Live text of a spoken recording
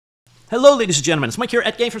Hello ladies and gentlemen, it's Mike here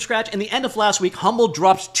at Gamefromscratch. In the end of last week, Humble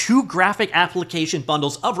dropped 2 graphic application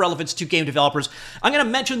bundles of relevance to game developers. I'm going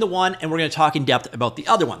to mention the one and we're going to talk in depth about the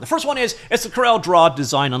other one. The first one it's the Corel Draw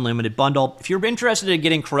Design Unlimited bundle. If you're interested in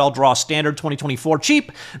getting Corel Draw Standard 2024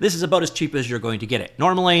 cheap, this is about as cheap as you're going to get it.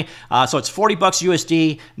 Normally, so it's $40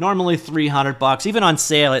 USD, normally $300. Even on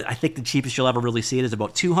sale, I think the cheapest you'll ever really see it is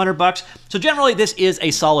about $200. So generally, this is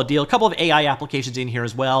a solid deal. A couple of AI applications in here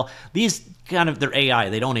as well. These they're AI.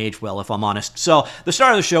 They don't age well, if I'm honest. So the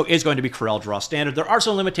start of the show is going to be Corel Draw Standard. There are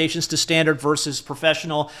some limitations to Standard versus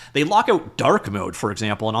Professional. They lock out dark mode, for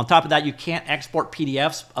example, and on top of that, you can't export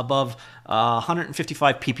PDFs above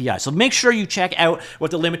 155 PPI. So make sure you check out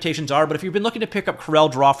what the limitations are. But if you've been looking to pick up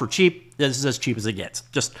Corel Draw for cheap, this is as cheap as it gets.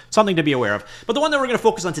 Just something to be aware of. But the one that we're going to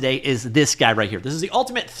focus on today is this guy right here. This is the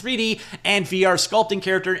ultimate 3D and VR sculpting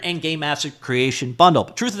character and game master creation bundle.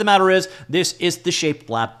 But truth of the matter is, this is the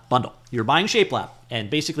Shapelab bundle. You're buying Shapelab, and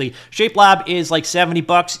basically Shapelab is like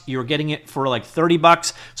 $70. You're getting it for like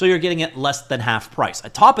 $30, so you're getting it less than half price.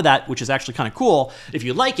 On top of that, which is actually kind of cool, if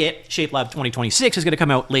you like it, Shapelab 2026 is going to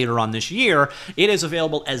come out later on this year. It is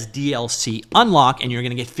available as DLC Unlock, and you're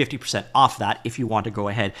going to get 50% off that if you want to go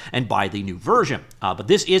ahead and buy the new version. But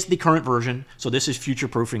this is the current version, so this is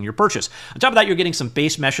future-proofing your purchase. On top of that, you're getting some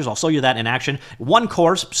base meshes. I'll show you that in action. One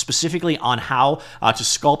course specifically on how to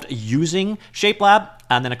sculpt using Shapelab,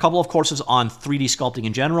 and then a couple of courses on 3D sculpting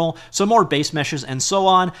in general, some more base meshes and so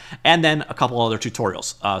on, and then a couple other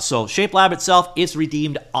tutorials. So Shapelab itself is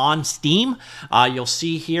redeemed on Steam. You'll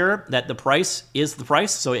see here that the price is the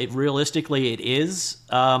price, so realistically it is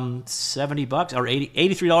 $70 or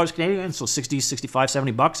 $83 Canadian, so 60, 65,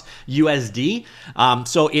 $70 USD.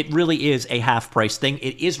 So it really is a half price thing.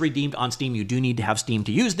 It is redeemed on Steam. You do need to have Steam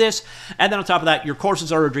to use this. And then on top of that, your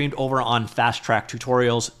courses are redeemed over on Fast Track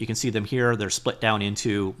Tutorials. You can see them here. They're split down into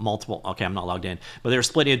multiple, okay, I'm not logged in, but they're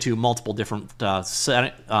split into multiple different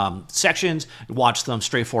sections. Watch them,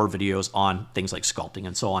 straightforward videos on things like sculpting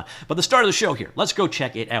and so on. But the start of the show here, let's go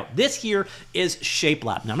check it out. This here is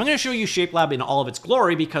Shapelab. Now I'm not going to show you Shapelab in all of its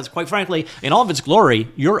glory because, quite frankly, in all of its glory,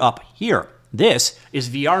 you're up here. This is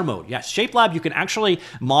VR mode. Yes, Shapelab, you can actually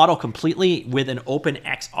model completely with an open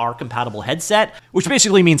XR compatible headset, which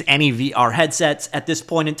basically means any VR headsets at this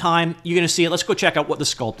point in time. You're going to see it. Let's go check out what the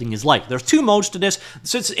sculpting is like. There's 2 modes to this.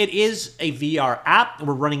 Since it is a VR app,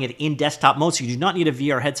 we're running it in desktop mode, so you do not need a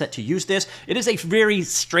VR headset to use this. It is a very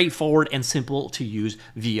straightforward and simple to use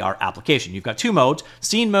VR application. You've got 2 modes,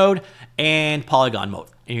 scene mode and polygon mode.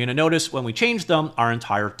 And you're going to notice when we change them, our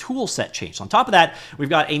entire tool set changed. On top of that, we've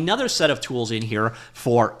got another set of tools in here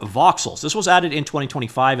for voxels. This was added in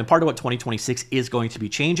 2025, and part of what 2026 is going to be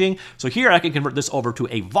changing. So here I can convert this over to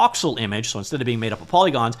a voxel image. So instead of being made up of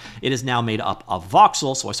polygons, it is now made up of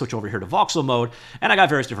voxels. So I switch over here to voxel mode, and I got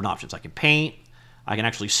various different options. I can paint. I can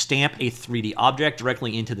actually stamp a 3D object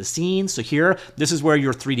directly into the scene. So here, this is where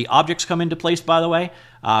your 3D objects come into place, by the way.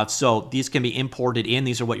 So these can be imported in.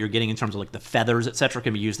 These are what you're getting in terms of like the feathers, etc.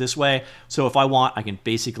 can be used this way. So if I want, I can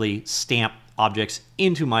basically stamp objects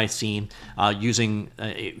into my scene using,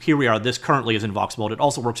 here we are, this currently is in Vox mode. It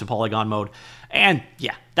also works in polygon mode. And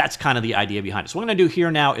yeah, that's kind of the idea behind it. So what I'm going to do here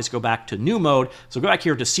now is go back to new mode. So go back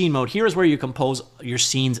here to scene mode. Here is where you compose your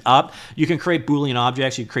scenes up. You can create Boolean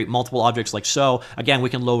objects. You can create multiple objects like so. Again, we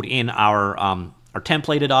can load in our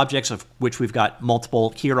templated objects, of which we've got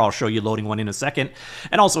multiple here. I'll show you loading one in a second.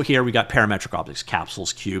 And also here we got parametric objects,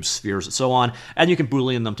 capsules, cubes, spheres, and so on. And you can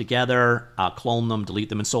Boolean them together, clone them, delete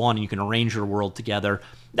them, and so on. And you can arrange your world together.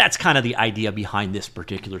 That's kind of the idea behind this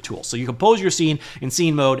particular tool. So you compose your scene in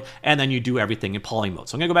scene mode, and then you do everything in poly mode.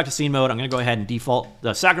 So I'm going to go back to scene mode. I'm going to go ahead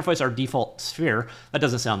and sacrifice our default sphere. That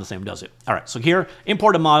doesn't sound the same, does it? All right, so here,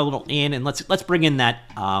 import a model in, and let's bring in that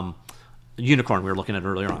unicorn we were looking at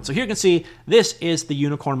earlier on. So here you can see this is the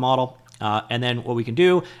unicorn model. And then what we can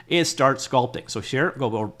do is start sculpting. So here, go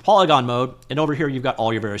over polygon mode, and over here you've got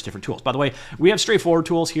all your various different tools. By the way, we have straightforward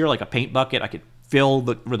tools here, like a paint bucket. I could fill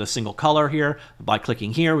with a single color here by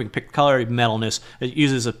clicking here. We can pick color, metalness. It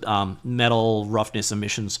uses a metal roughness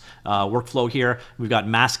emissions workflow here. We've got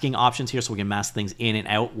masking options here, so we can mask things in and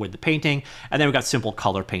out with the painting. And then we've got simple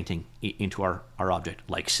color painting into our object,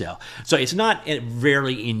 like so. So it's not a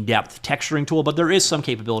very in-depth texturing tool, but there is some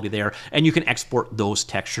capability there, and you can export those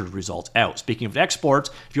textured results out. Speaking of exports,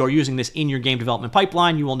 if you are using this in your game development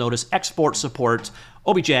pipeline, you will notice export supports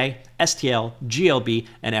OBJ, STL, GLB,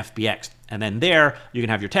 and FBX. And then there, you can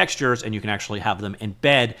have your textures, and you can actually have them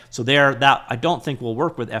embed. So there, that I don't think will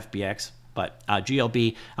work with FBX. But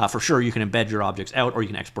GLB, for sure, you can embed your objects out or you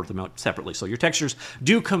can export them out separately. So your textures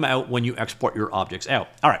do come out when you export your objects out.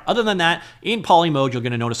 All right, other than that, in poly mode, you're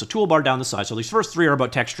going to notice a toolbar down the side. So these first three are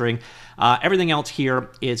about texturing. Everything else here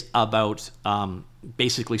is about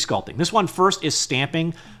basically sculpting. This one first is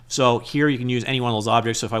stamping. So here you can use any one of those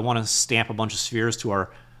objects. So if I want to stamp a bunch of spheres to our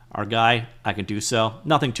guy, I can do so.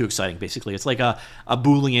 Nothing too exciting, basically. It's like a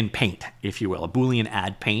Boolean paint, if you will, a Boolean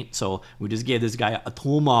add paint. So we just gave this guy a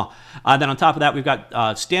toolma. Then on top of that, we've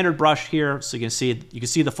got standard brush here. So you can see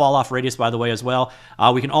the fall off radius, by the way, as well.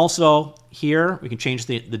 We can also, here, we can change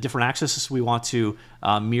the different axes we want to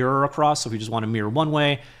mirror across. So if we just want to mirror one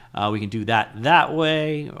way, we can do that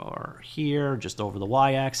way, or here, just over the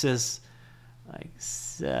y-axis, like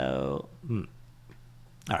so.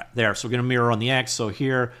 All right, there. So we're going to mirror on the X. So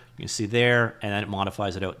here, you can see there, and then it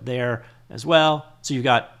modifies it out there as well. So you've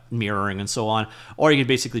got mirroring and so on. Or you can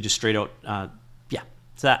basically just straight out, yeah.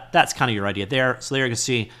 So that's kind of your idea there. So there you can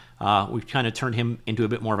see we've kind of turned him into a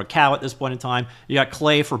bit more of a cow at this point in time. You got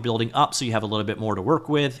clay for building up, so you have a little bit more to work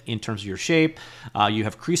with in terms of your shape. You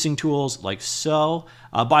have creasing tools like so.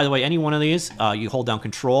 By the way, any one of these, you hold down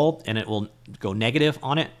Control, and it will go negative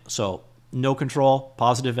on it. So no control,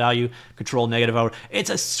 positive value, control, negative value. It's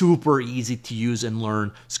a super easy to use and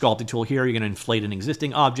learn sculpting tool. Here, you're going to inflate an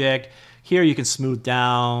existing object. Here, you can smooth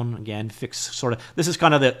down, again, fix sort of. This is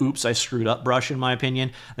kind of the oops, I screwed up brush, in my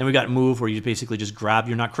opinion. Then we got move, where you basically just grab.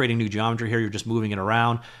 You're not creating new geometry here. You're just moving it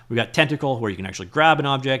around. We got tentacle, where you can actually grab an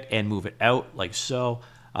object and move it out like so.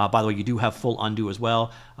 By the way, you do have full undo as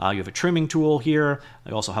well. You have a trimming tool here.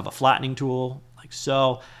 You also have a flattening tool like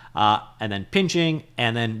so. And then pinching,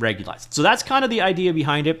 and then regularize. So that's kind of the idea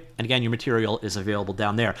behind it. And again, your material is available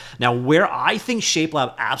down there. Now, where I think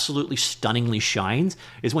Shapelab absolutely stunningly shines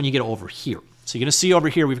is when you get over here. So you're going to see over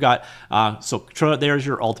here, we've got, so there's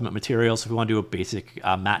your ultimate material. So if we want to do a basic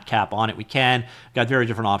matte cap on it, we can. We've got very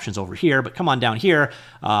different options over here, but come on down here.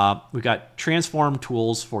 We've got transform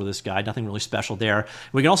tools for this guy, nothing really special there.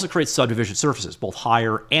 We can also create subdivision surfaces, both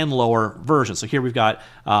higher and lower versions. So here we've got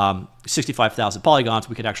 65,000 polygons.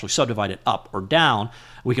 We could actually subdivide it up or down.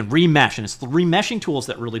 We can remesh, and it's the remeshing tools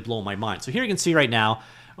that really blow my mind. So here you can see right now,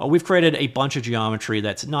 we've created a bunch of geometry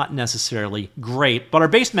that's not necessarily great, but our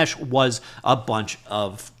base mesh was a bunch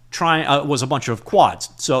of quads,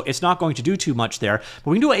 so it's not going to do too much there.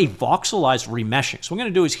 But we can do a voxelized remeshing. So what we're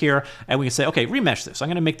going to do is here, and we can say, okay, remesh this. I'm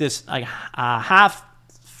going to make this like half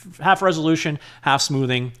resolution, half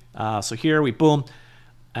smoothing. So here we boom,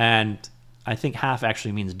 and I think half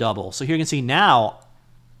actually means double. So here you can see now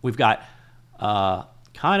we've got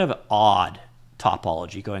kind of odd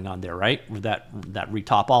topology going on there, right? With that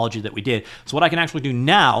retopology that we did. So what I can actually do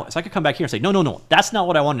now is I can come back here and say, no, that's not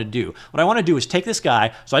what I wanted to do. What I want to do is take this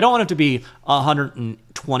guy. So I don't want it to be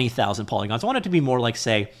 120,000 polygons. I want it to be more like,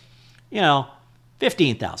 say,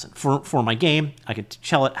 15,000 for my game. I could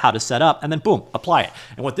tell it how to set up, and then boom, apply it.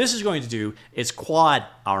 And what this is going to do is quad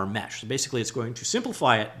our mesh. So basically, it's going to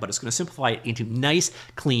simplify it, but it's going to simplify it into nice,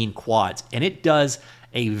 clean quads. And it does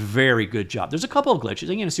a very good job. There's a couple of glitches.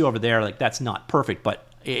 You're going to see over there, like that's not perfect, but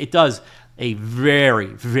it does a very,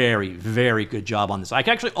 very, very good job on this. I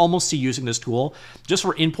can actually almost see using this tool just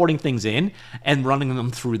for importing things in and running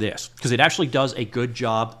them through this, because it actually does a good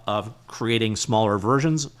job of creating smaller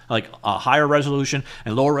versions, like a higher resolution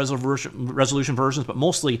and lower resolution versions, but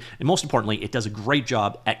mostly, and most importantly, it does a great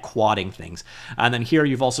job at quadding things. And then here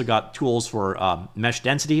you've also got tools for mesh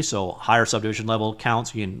density, so higher subdivision level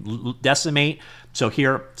counts. You can decimate. So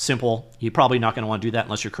here, simple. You're probably not going to want to do that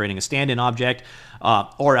unless you're creating a stand-in object.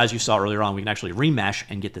 Or as you saw earlier on, we can actually remesh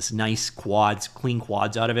and get this nice quads, clean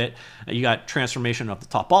quads out of it. You got transformation of the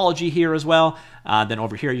topology here as well. Then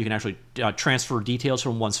over here, you can actually transfer details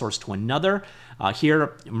from one source to another.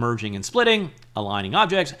 Here, merging and splitting, aligning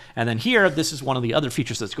objects. And then here, this is one of the other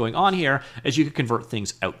features that's going on here, is you can convert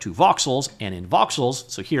things out to voxels. And in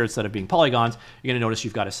voxels, so here, instead of being polygons, you're going to notice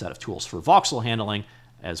you've got a set of tools for voxel handling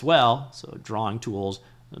as well. So drawing tools,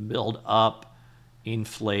 build up,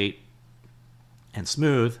 inflate, and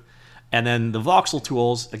smooth. And then the voxel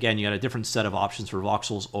tools, again, you got a different set of options for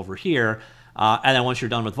voxels over here. And then once you're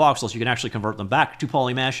done with voxels, you can actually convert them back to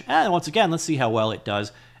polymesh. And once again, let's see how well it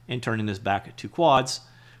does in turning this back to quads.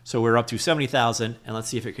 So we're up to 70,000, and let's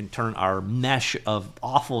see if it can turn our mesh of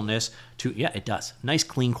awfulness to, yeah, it does. Nice,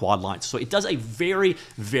 clean quad lines. So it does a very,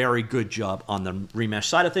 very good job on the remesh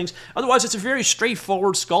side of things. Otherwise, it's a very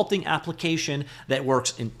straightforward sculpting application that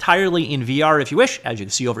works entirely in VR, if you wish, as you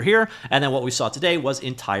can see over here. And then what we saw today was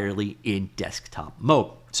entirely in desktop mode.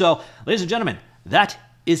 So, ladies and gentlemen, that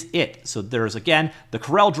is it. So there's, again, the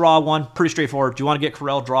Corel Draw one, pretty straightforward. Do you want to get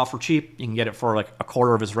Corel Draw for cheap? You can get it for like a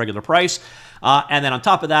quarter of its regular price. And then on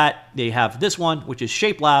top of that, they have this one, which is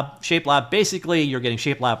Shapelab. Shapelab, basically, you're getting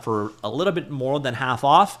Shapelab for a little bit more than half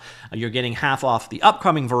off. You're getting half off the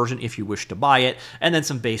upcoming version if you wish to buy it, and then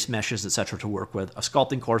some base meshes, etc., to work with, a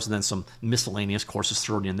sculpting course, and then some miscellaneous courses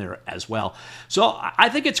thrown in there as well. So I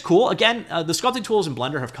think it's cool. Again, the sculpting tools in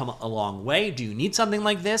Blender have come a long way. Do you need something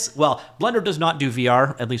like this? Well, Blender does not do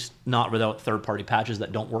VR, at least not without third-party patches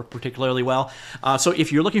that don't work particularly well. So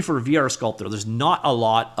if you're looking for a VR sculptor, there's not a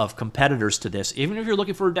lot of competitors to this. Even if you're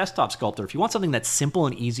looking for a desktop sculptor, if you want something that's simple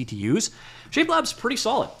and easy to use, Shapelab's pretty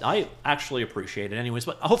solid. I actually appreciate it anyways,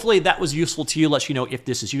 but hopefully that was useful to you. Let you know if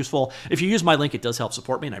this is useful. If you use my link, it does help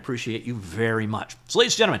support me, and I appreciate you very much. So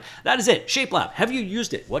ladies and gentlemen, that is it. Shapelab, have you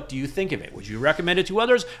used it? What do you think of it? Would you recommend it to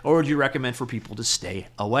others, or would you recommend for people to stay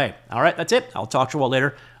away? All right, that's it. I'll talk to you all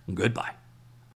later. Goodbye.